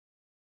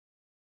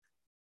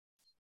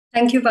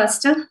Thank you,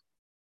 Pastor.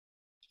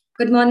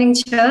 Good morning,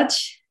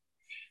 church.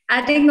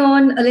 Adding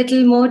on a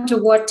little more to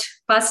what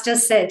Pastor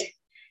said,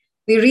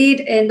 we read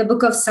in the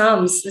book of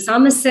Psalms. The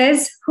psalmist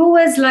says, "Who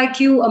is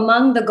like you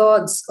among the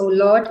gods, O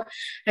Lord?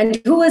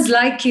 And who is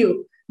like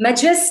you,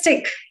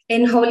 majestic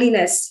in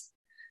holiness?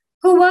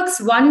 Who works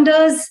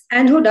wonders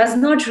and who does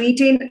not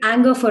retain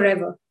anger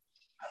forever?"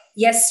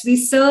 Yes, we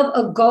serve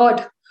a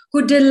God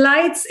who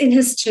delights in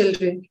his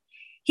children.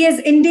 He has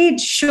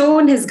indeed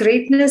shown his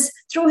greatness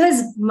through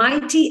his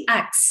mighty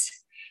acts.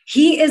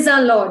 He is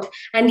our Lord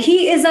and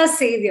he is our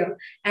Savior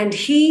and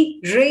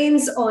he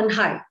reigns on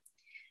high.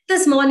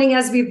 This morning,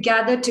 as we've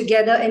gathered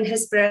together in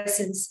his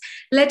presence,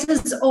 let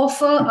us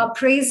offer our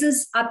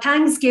praises, our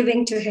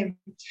thanksgiving to him,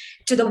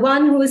 to the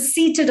one who is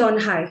seated on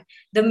high,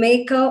 the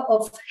maker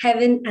of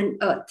heaven and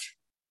earth.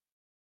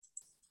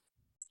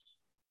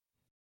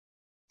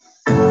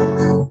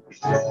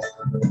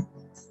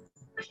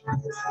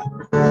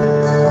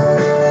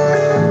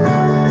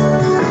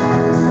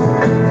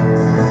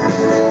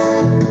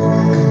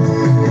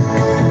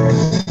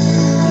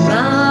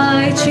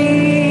 My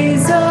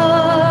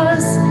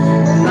Jesus,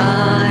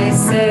 my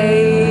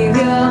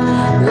Savior,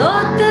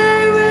 Lord,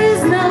 there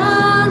is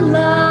none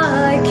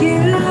like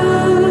you.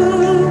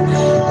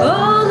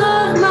 All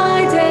of my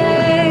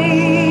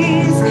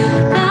days,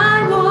 I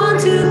want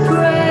to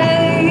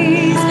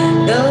praise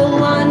the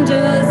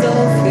wonders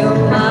of your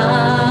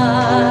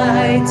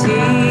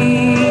mighty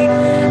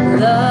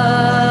love.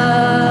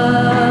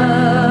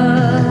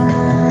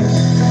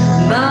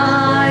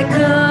 My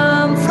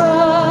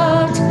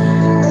comfort,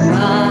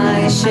 my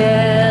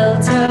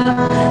shelter,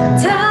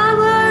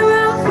 tower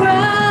of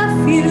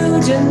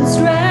refuge and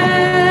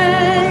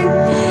strength.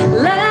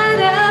 Let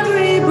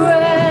every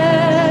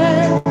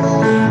breath,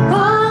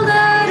 all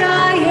that I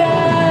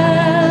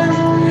am,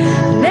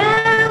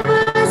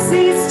 never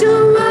cease to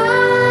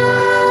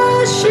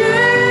worship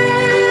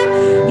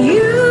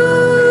you.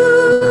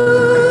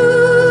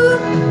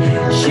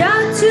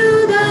 Shout to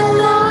the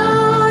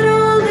Lord,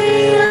 all the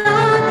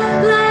earth,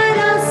 let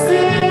us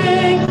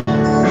sing.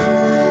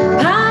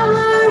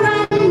 Power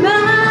and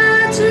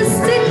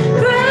majesty,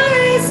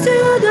 praise to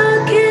the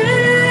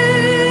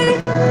King.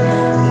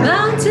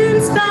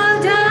 Mountains bow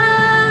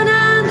down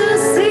and the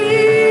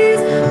seas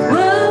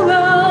will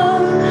roar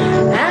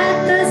at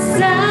the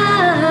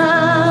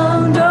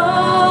sound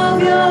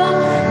of your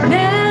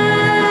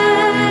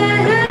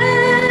name.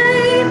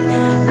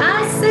 I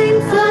sing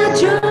for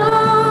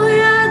joy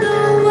at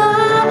the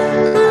work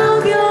of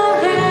your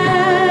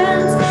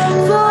hands.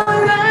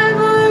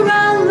 Forever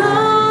I'll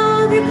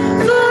love you,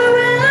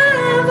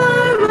 forever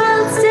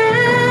I'll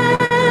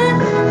stand.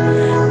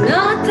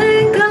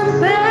 Nothing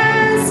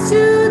compares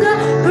to the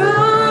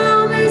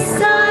promise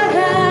I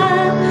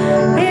have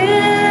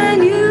in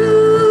you.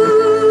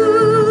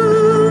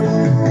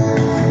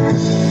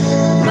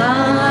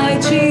 My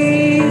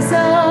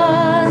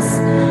Jesus,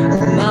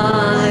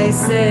 my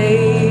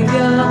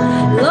Savior,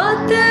 Lord,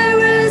 there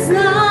is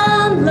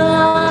none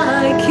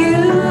like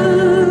you.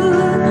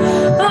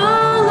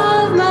 All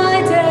of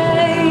my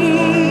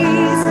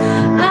days,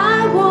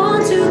 I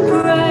want to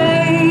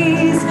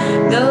praise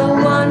the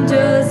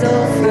wonders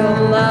of your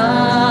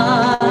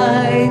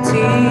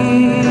mighty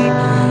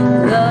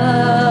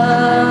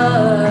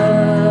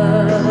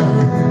love.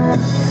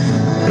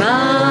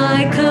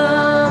 My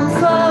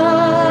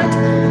comfort,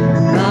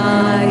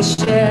 my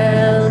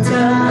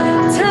shelter,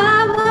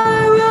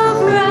 tower of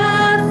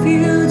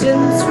refuge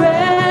and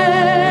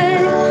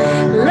strength.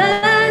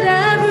 Let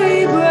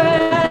every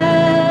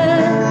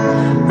breath,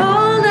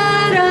 all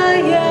that I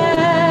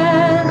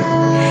am,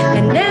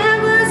 and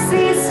never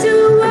cease to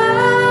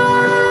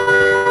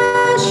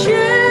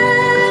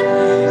worship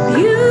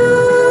you.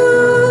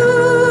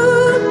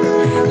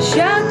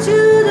 Shout to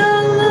the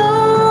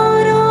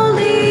Lord, all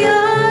the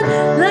earth,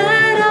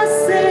 let us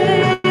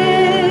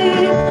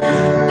sing.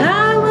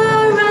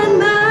 Power and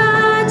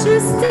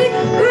majesty,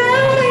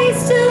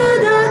 praise to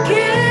the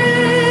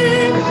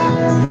King.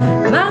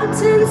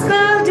 Mountains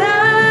bow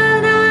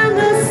down and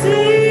the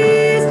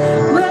seas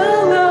will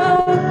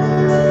roar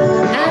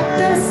at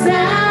the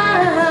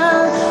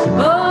sound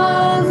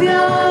of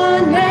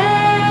your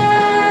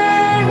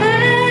name.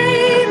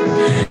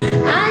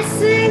 I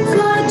sing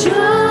for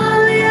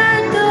joy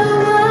at the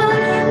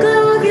work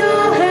of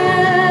your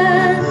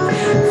hand.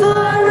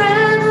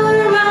 Forever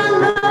I'll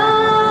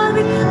love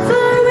you,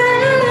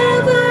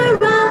 forever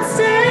I'll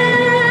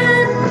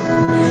stand.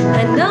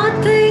 And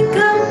nothing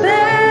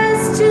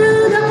compares to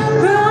the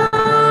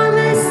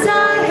promise I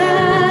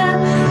have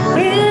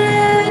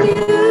in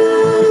you.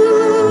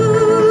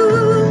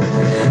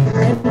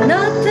 And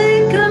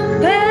nothing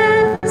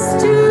compares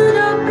to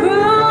the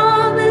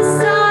promise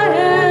I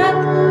have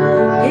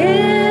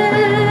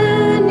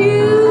in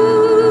you.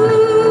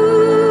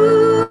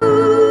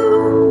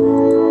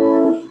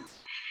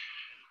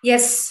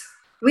 Yes,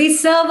 we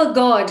serve a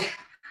God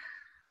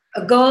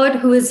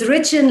who is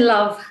rich in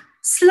love,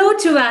 slow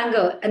to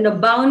anger, and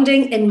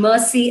abounding in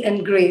mercy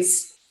and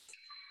grace.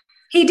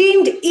 He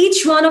deemed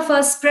each one of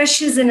us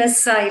precious in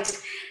his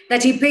sight,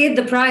 that he paid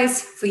the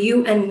price for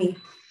you and me.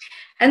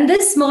 And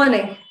this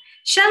morning,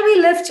 shall we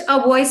lift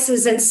our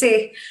voices and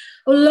say,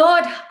 "Oh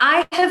Lord,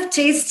 I have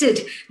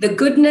tasted the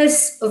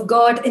goodness of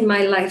God in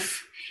my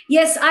life.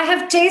 Yes, I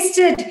have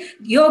tasted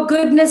your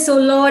goodness, O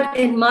Lord,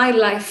 in my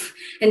life.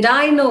 And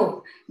I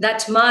know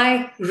that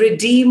my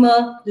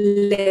Redeemer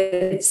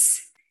lives."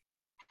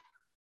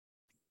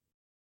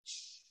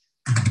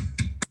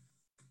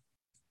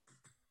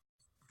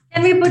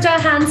 Can we put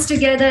our hands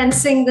together and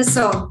sing the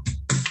song?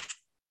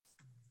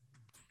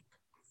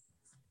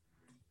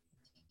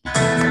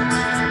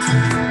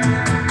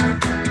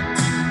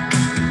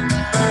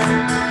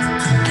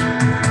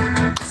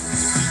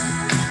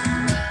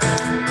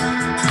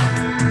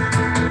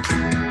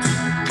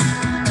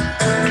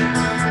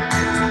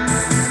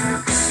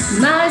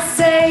 My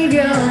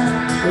Savior,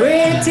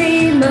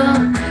 Redeemer,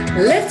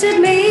 lifted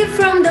me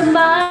from the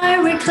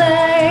miry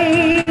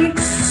clay.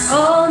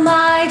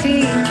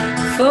 Almighty,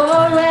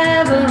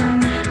 forever,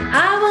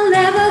 I will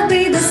never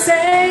be the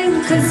same,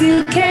 'cause you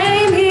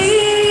came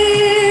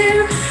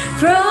here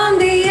from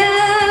the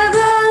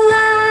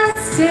everlasting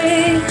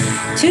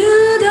to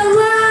the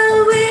world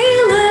we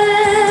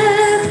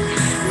live,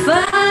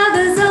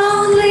 Father's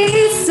only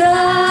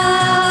Son.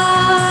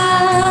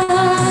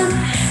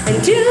 And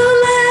you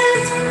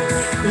lived,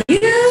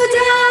 you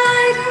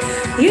died,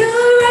 you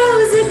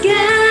rose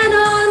again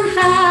on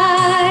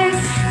high.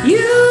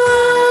 You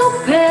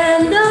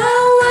opened the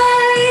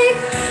way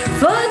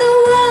for the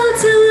world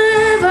to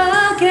live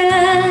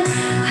again.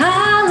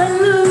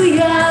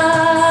 Hallelujah,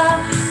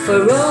 for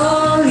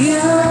all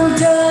you've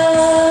done.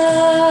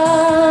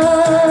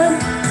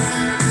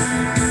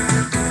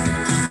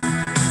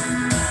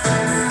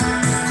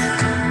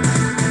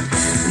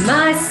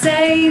 My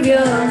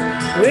Savior,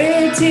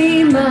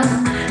 Redeemer,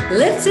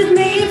 lifted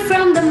me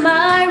from the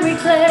miry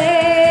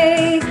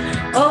clay.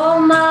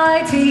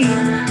 Almighty,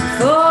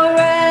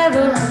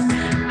 forever,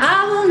 I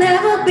will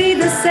never be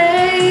the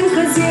same,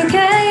 'cause you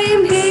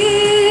came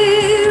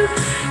here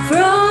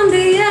from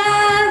the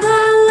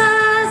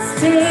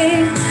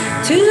everlasting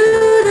to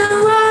the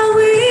world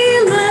we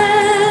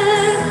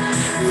live,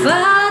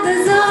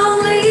 Father's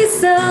only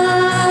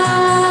Son.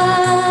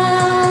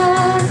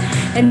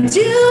 And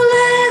you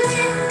lived,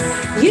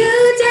 you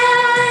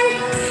died,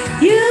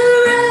 you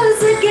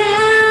rose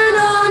again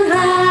on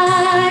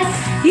high.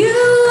 You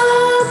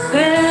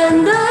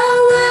opened the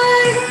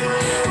way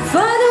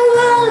for the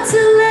world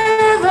to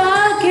live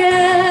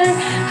again.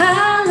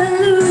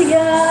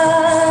 Hallelujah,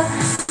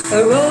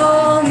 for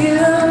all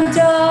you've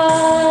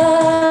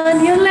done.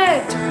 You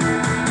lived,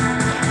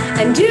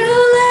 and you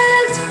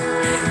lived,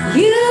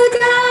 you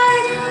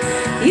died,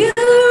 you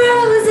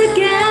rose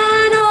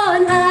again on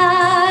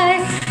high.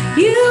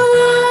 You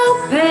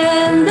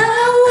opened the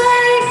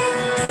way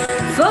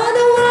for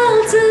the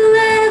world to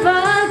live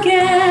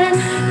again.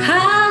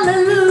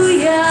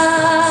 Hallelujah,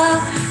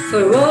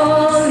 for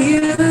all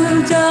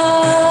you've done.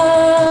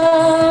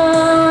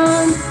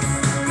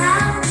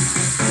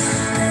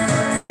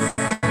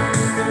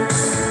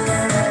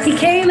 He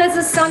came as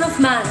a Son of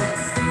Man,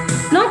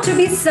 not to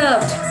be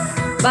served,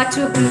 but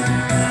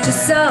to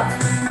serve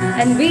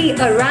and be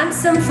a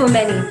ransom for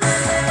many.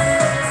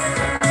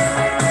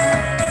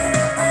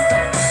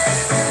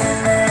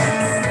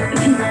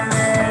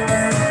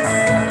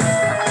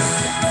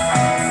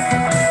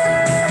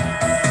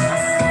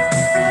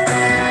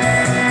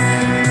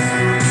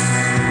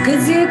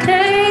 You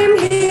came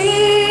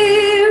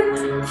here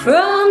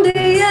from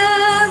the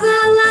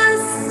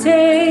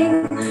everlasting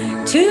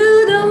to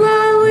the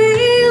world we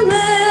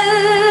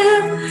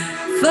live,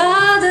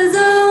 Father's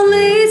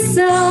only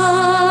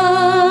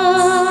Son.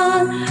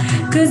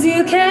 'Cause you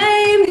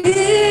came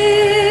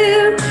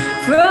here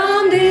from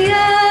the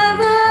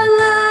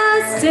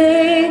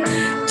everlasting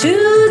to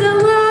the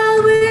world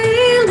we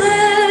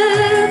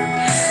live,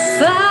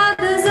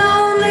 Father's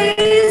only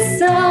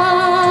Son.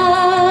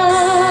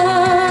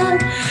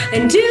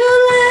 And you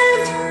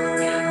lived,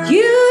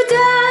 you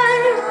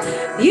died,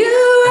 you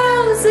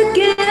rose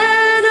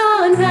again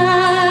on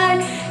high.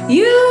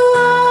 You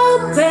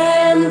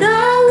opened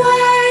the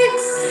way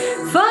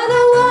for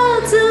the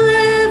world to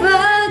live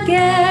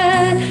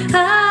again.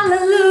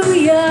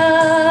 Hallelujah,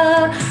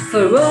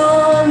 for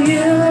all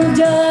you've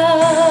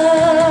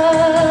done.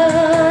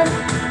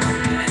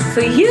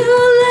 For you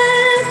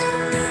lived,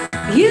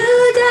 you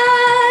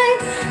died,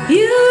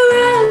 you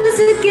rose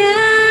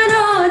again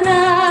on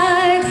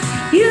high.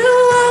 You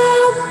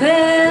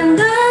opened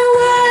the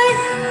way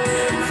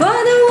for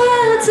the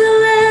world to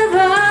live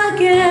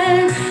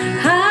again.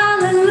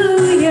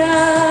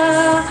 Hallelujah,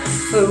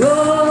 for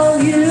all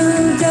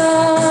you've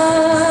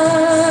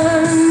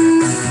done.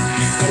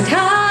 And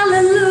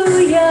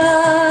hallelujah,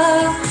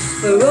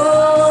 for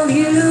all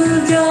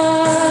you've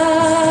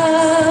done.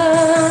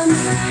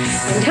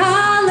 And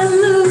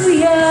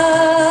hallelujah,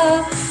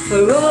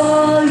 for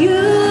all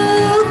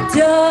you've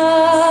done.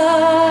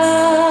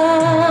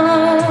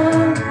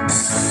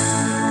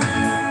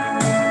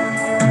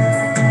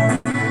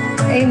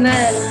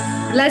 Amen.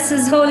 Bless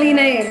his holy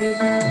name.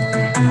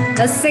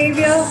 A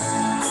Savior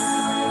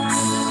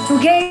who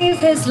gave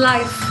his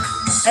life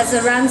as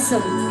a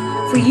ransom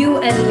for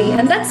you and me.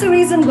 And that's the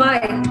reason why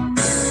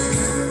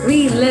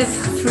we live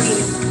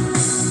free.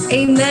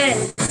 Amen.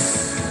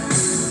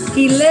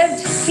 He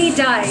lived, he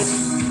died,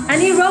 and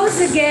he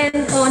rose again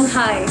on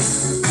high.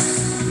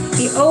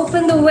 He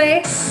opened the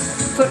way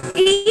for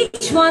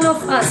each one of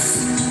us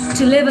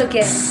to live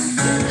again.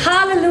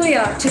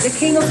 Hallelujah to the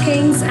King of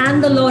Kings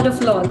and the Lord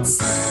of Lords.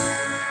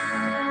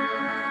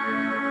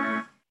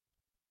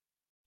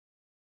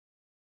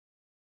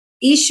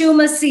 यीशु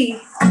मसीह,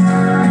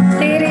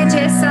 तेरे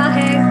जैसा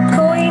है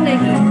कोई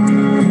नहीं।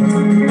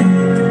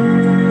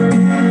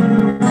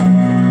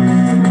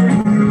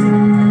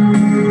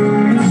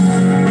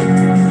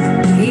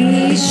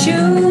 यीशु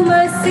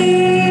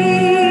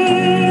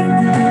मसीह,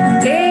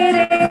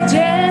 तेरे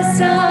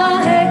जैसा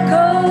है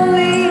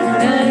कोई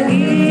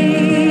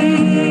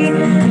नहीं।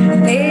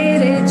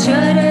 तेरे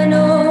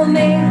चरणों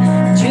में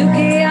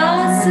झुके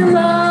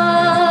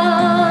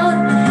आसमान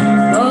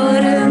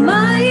और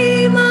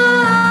महिमा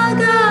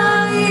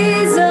गाए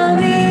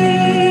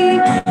ज़मीन।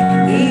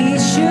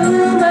 यीशु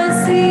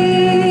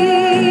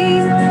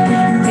मसीह,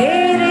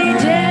 तेरे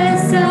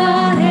जैसा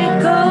है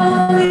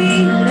कोई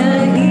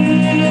नहीं।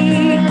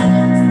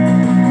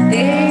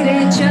 तेरे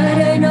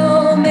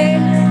चरणों में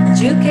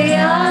झुके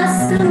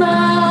आसमान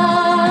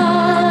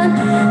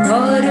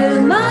और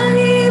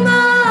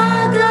महिमा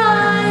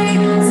गाए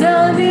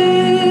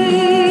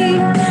ज़मीन।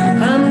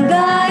 हम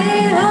गाए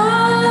होसन्ना,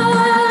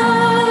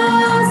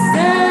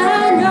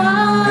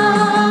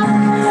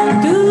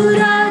 तू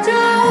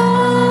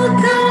राजाओं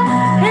का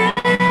है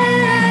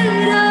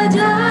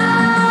राजा।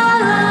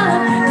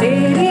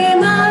 तेरी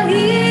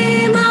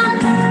महिमा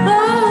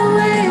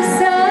होए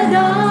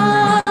सदा।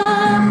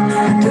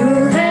 तू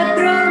है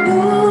प्रभु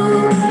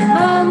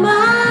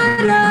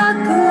हमारा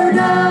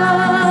खुदा।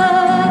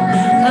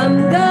 हम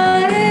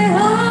गाए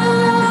होसन्ना,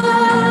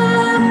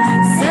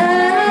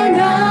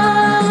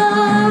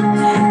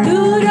 तू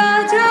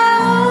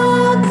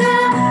राजाओं का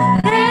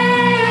है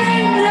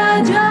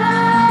राजा।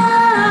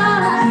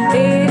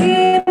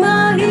 तेरी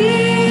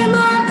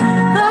महिमा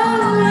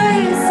होए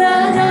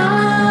सदा।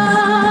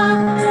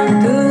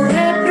 तू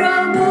है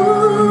प्रभु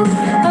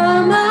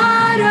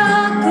हमारा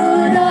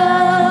खुदा।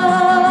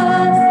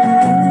 तू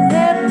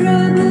है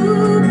प्रभु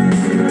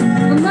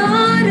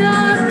हमारा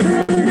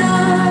खुदा।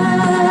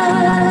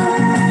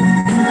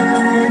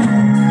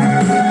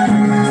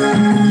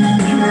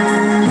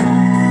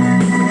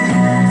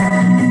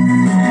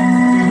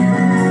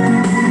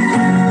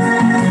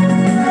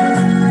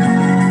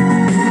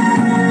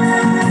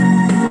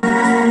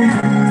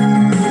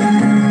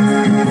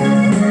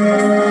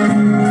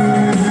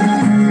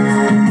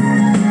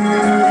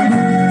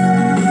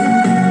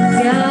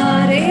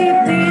 प्यारे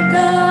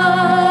पिता,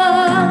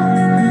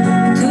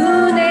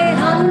 तूने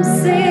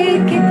हमसे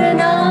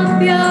कितना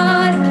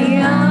प्यार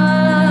किया।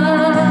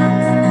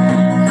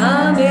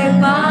 हमें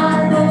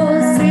पापों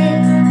से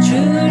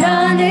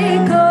छुड़ाने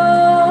को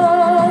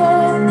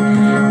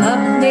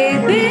अपने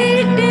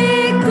बेटे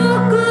को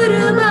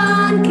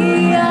कुर्बान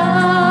किया।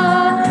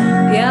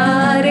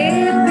 प्यारे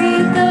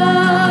पिता,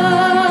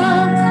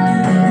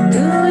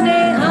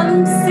 तूने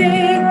हमसे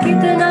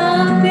कितना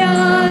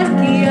प्यार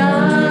किया।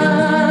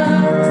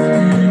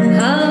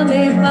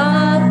 हमें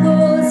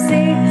पापों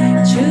से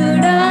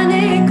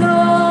छुड़ाने को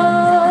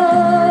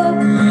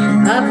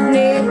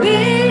अपने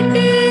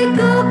बेटे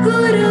को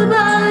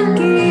कुर्बान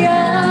किया।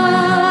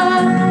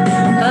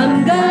 हम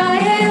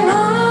गाए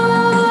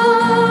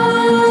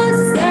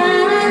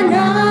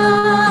होसन्ना,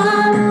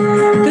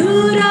 तू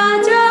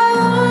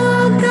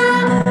राजाओं का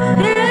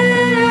है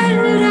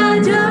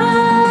राजा।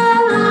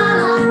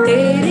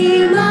 तेरी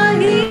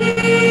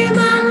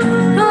महिमा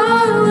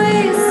होए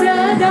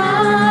सदा।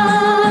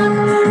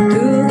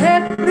 तू है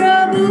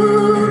प्रभु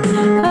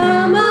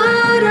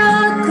हमारा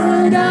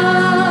खुदा।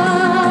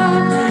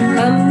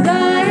 हम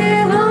गाए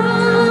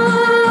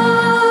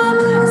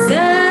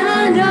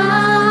होसन्ना,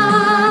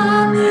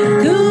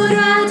 तू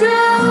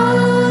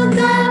राजाओं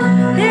का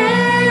है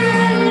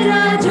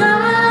राजा।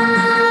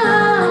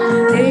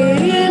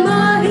 तेरी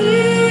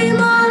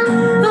महिमा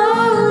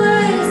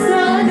होए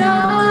सदा।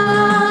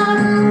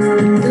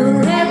 तू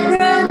है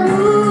प्रभु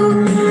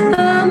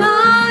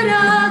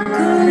हमारा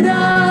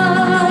खुदा।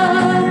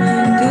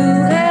 तू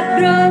है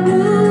प्रभु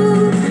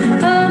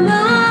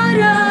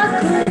हमारा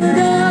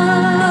खुदा।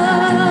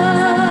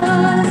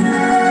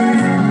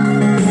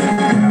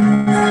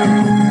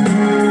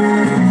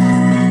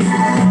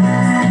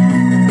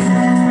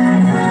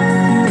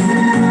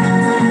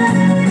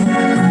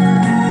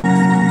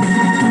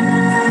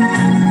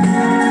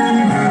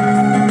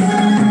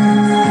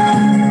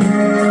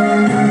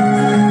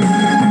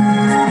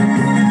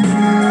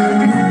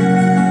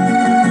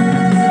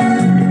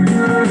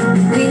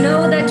 We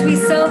know that we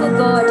serve a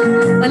God,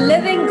 a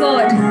living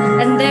God,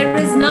 and there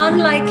is none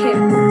like him.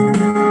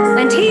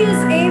 And he is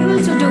able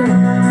to do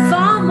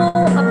far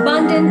more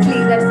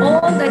abundantly than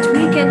all that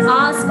we can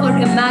ask or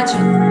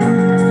imagine.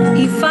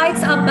 He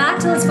fights our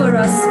battles for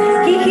us.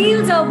 He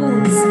heals our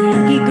wounds.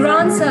 He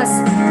grants us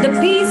the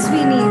peace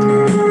we need.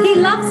 He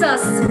loves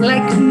us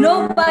like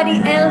nobody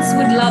else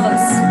would love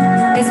us.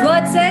 His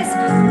word says,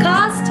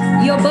 cast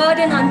your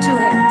burden unto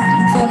him,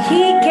 for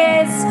he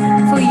cares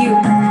for you.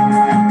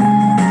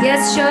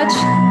 Yes, church,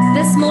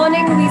 this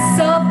morning we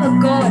serve a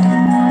God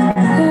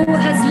who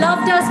has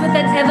loved us with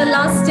an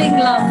everlasting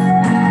love.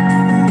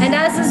 And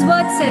as his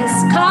word says,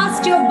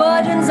 cast your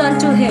burdens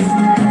unto him,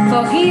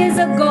 for he is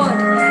a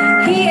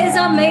God. He is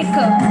our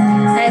maker.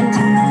 And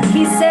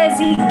he says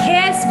he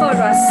cares for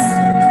us.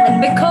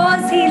 And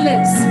because he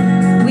lives,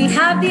 we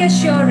have the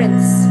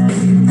assurance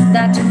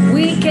that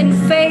we can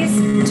face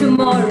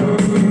tomorrow.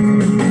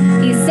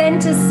 He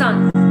sent his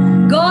son.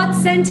 God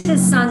sent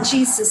his son,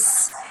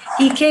 Jesus.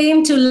 He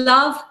came to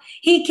love.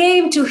 He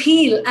came to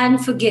heal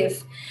and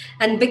forgive.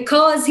 And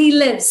because he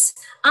lives,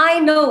 I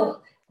know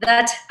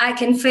that I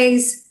can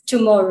face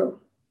tomorrow.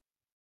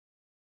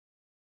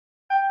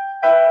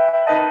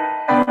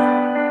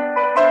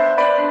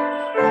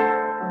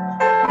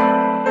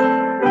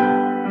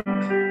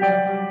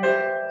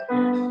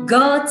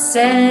 God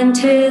sent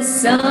his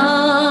son.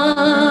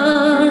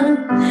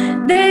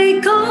 They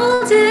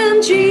called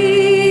him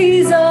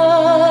Jesus.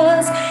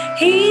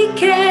 He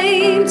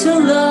came to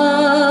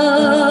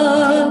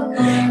love,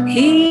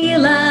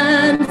 heal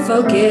and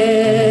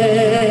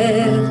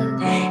forgive.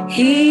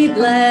 He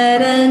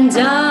bled and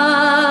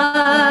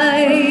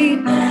died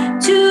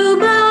to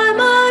buy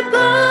my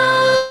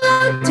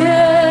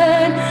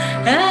pardon.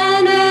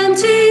 An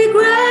empty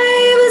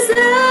grave was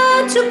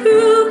there to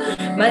prove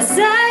my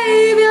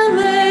Savior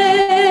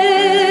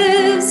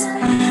lives.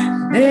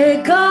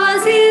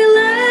 Because he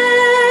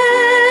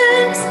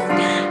lives,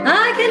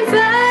 I can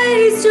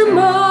face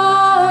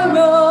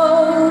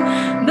tomorrow.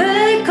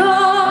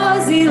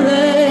 Because he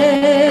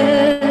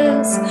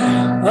lives,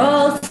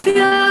 all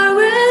fear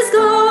is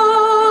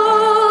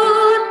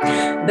gone.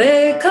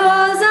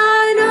 Because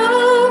I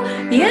know,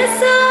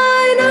 yes,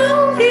 I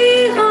know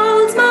he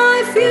holds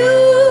my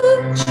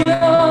future.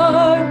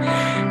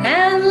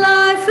 And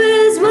life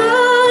is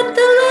worth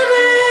the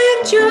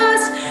living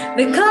just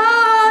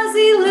because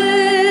he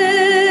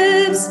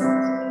lives.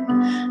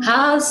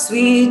 How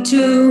sweet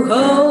to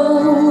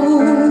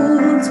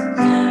hold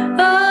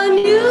a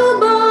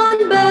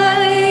newborn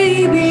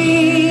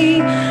baby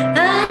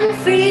and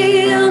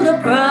feel the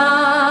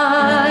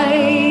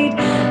pride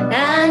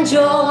and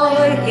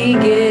joy he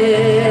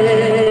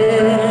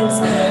gives.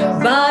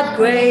 But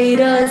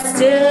greater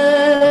still,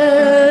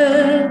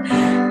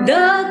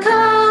 the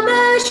calm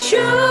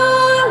assurance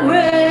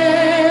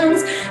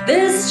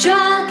this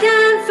child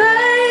can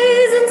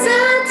face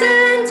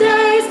uncertain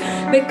days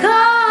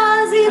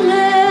because he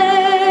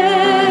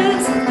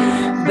lives.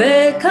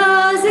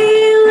 Because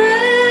he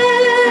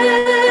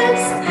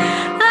lives,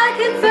 I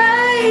can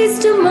face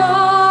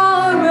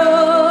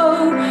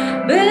tomorrow.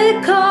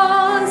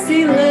 Because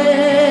he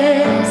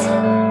lives,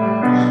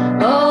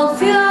 all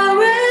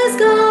fear is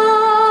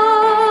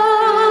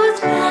gone.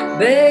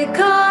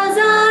 Because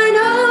I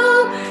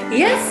know,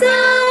 yes,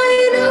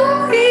 I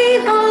know he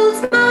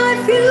holds my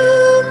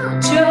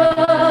future.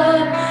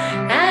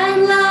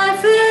 And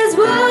life is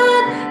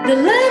worth the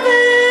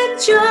living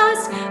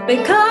just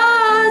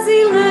because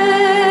he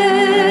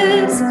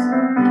lives.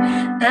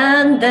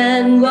 And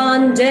then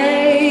one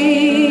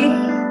day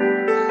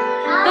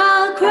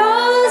I'll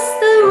cross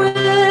the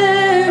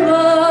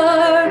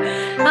river,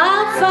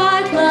 I'll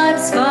fight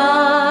life's final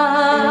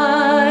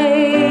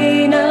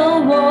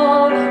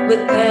war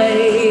with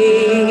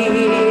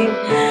pain.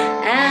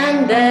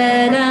 And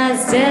then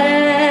as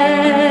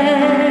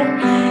death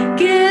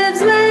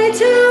gives way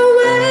to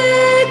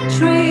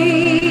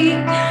victory,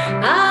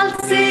 I'll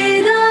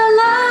see the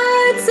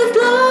lights of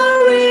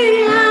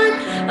glory and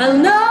I'll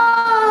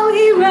know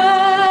he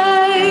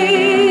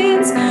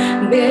reigns.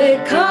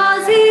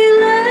 Because he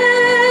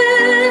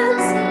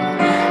lives,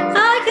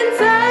 I can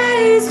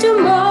face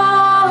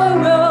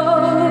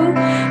tomorrow.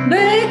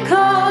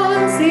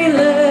 Because he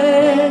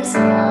lives,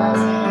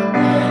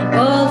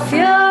 all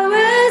fear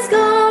is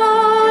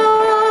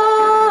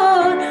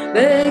gone.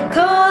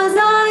 Because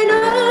I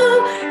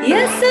know,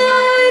 yes,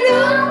 I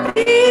know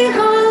he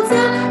holds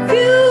a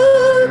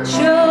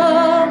future.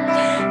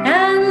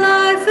 And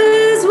life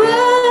is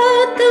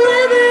worth the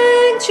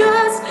living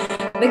just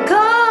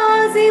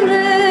because he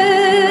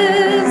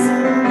lives.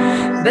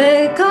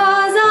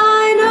 Because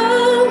I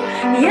know,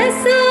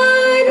 yes,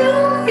 I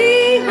know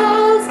he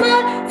holds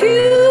my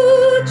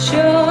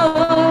future.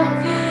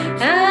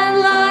 And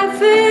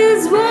life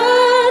is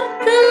worth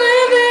the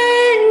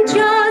living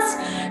just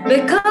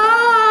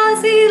because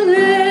he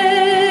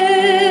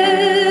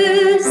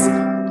lives.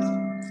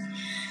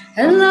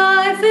 And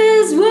life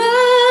is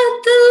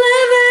worth the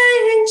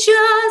living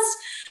just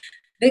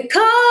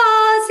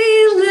because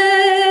he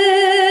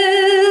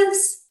lives.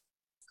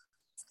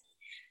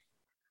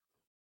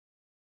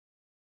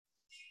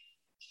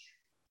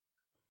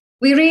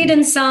 We read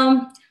in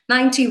Psalm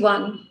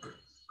 91,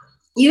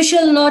 you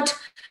shall not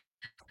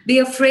be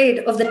afraid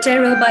of the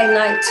terror by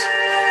night,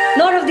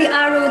 nor of the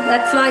arrow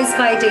that flies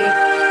by day.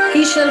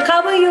 He shall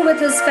cover you with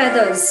his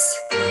feathers.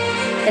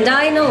 And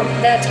I know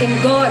that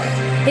in God,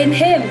 in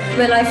him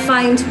will I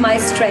find my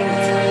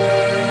strength.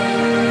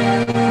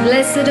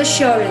 Blessed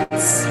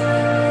assurance.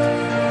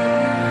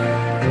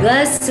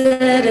 Blessed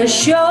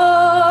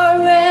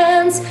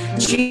assurance,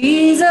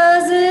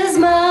 Jesus is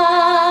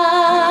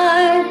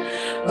mine.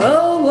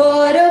 Oh,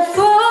 what a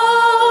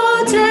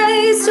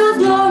foretaste of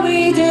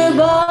glory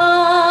divine,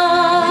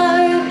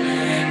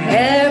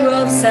 heir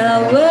of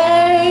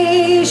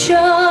salvation,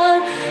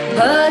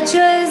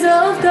 purchase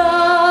of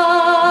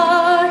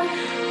God,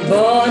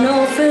 born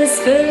of His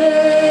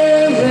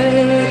Spirit,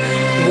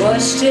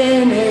 washed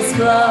in His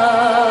blood.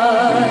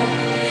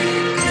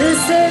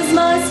 This is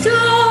my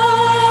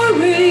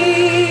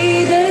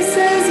story, this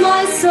is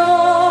my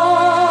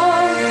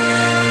song,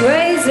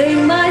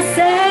 praising my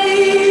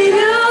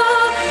Savior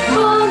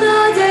all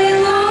the day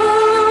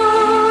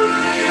long.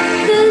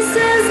 This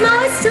is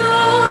my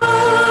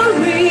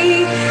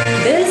story,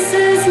 this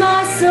is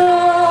my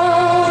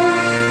song,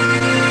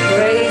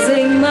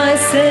 praising my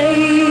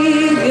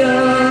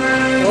Savior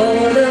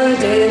all the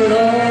day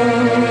long.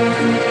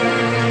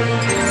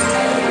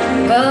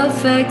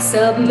 Perfect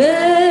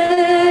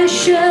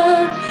submission,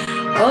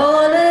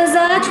 all is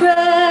at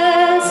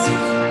rest.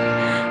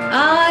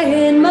 I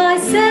in my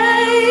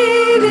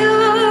Savior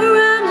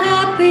am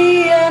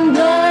happy and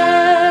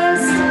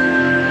blessed,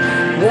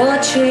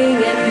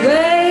 watching and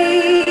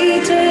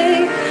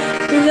waiting,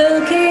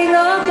 looking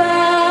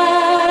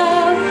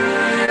about,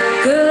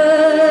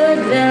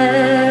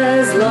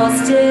 goodness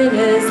lost in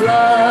His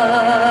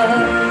love.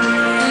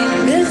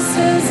 This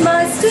is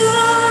my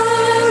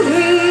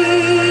story,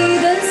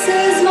 this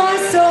is my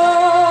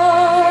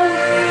song,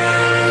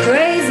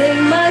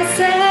 praising my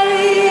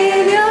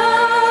Savior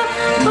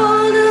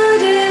all the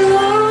day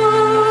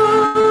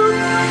long.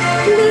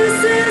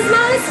 This is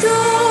my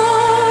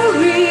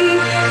story,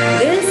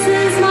 this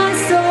is my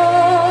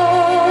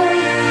song,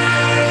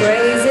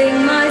 praising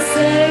my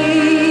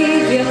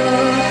Savior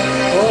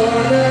all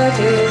the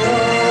day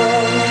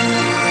long.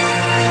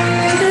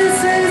 This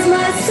is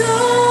my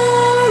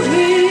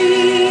story,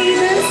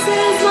 this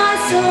is my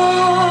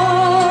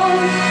song,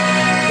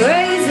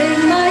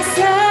 praising my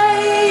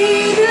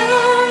Savior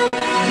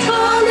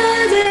all the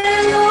day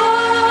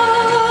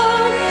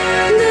long.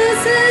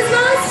 This is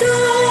my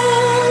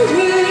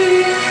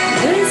story,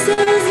 this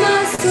is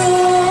my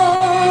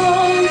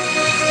song,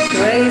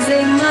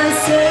 praising my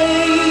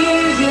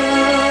Savior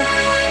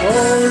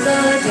all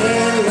the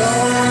day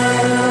long.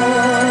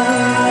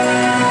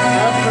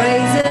 I'm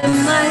praising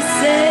my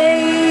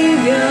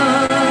Savior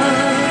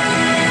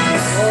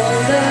all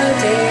the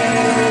day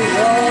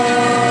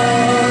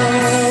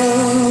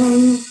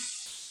long.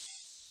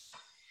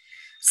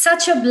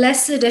 Such a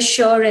blessed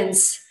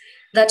assurance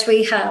that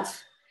we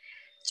have.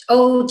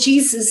 Oh,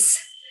 Jesus,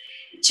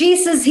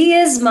 Jesus, He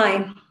is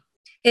mine.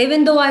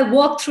 Even though I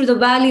walk through the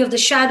valley of the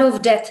shadow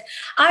of death,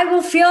 I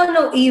will fear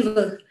no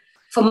evil,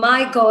 for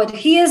my God,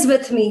 He is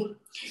with me.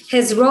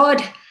 His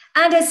rod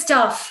and His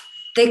staff,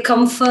 they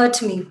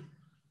comfort me.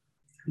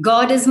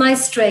 God is my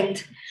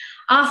strength.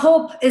 Our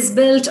hope is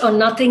built on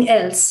nothing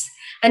else.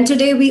 And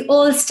today we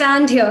all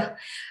stand here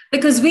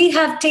because we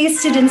have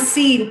tasted and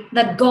seen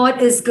that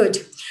God is good.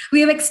 We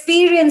have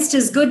experienced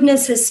His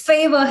goodness, His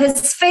favor,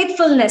 His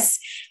faithfulness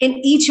in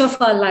each of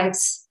our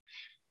lives.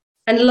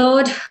 And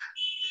Lord,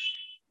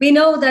 we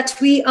know that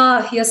we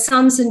are your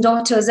sons and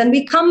daughters, and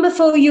we come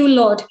before you,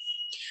 Lord.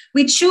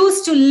 We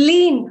choose to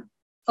lean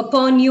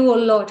upon you, O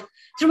Lord,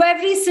 through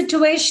every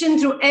situation,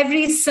 through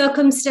every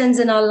circumstance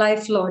in our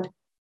life, Lord.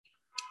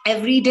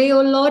 Every day,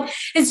 O Lord,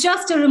 is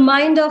just a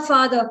reminder,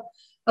 Father,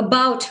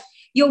 about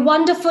your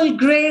wonderful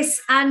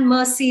grace and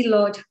mercy,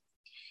 Lord.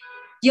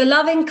 Your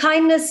loving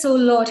kindness, O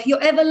Lord,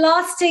 your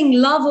everlasting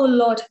love, O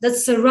Lord, that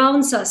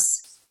surrounds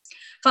us.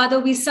 Father,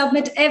 we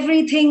submit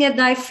everything at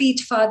thy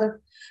feet,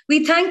 Father.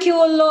 We thank you,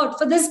 O Lord,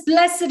 for this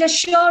blessed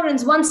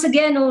assurance once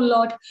again, O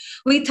Lord.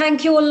 We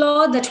thank you, O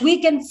Lord, that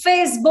we can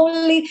face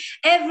boldly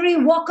every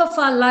walk of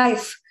our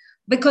life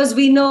because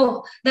we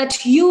know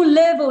that you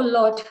live, O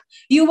Lord.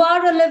 You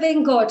are a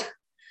living God.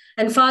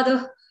 And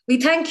Father, we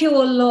thank you,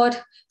 O Lord,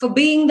 for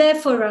being there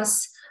for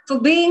us, for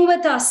being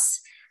with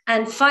us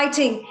and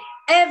fighting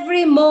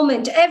every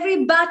moment,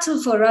 every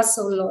battle for us,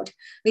 O Lord.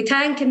 We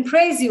thank and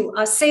praise you,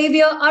 our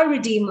Savior, our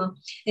Redeemer.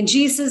 In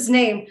Jesus'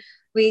 name,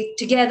 we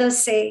together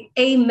say,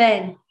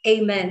 Amen,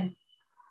 Amen.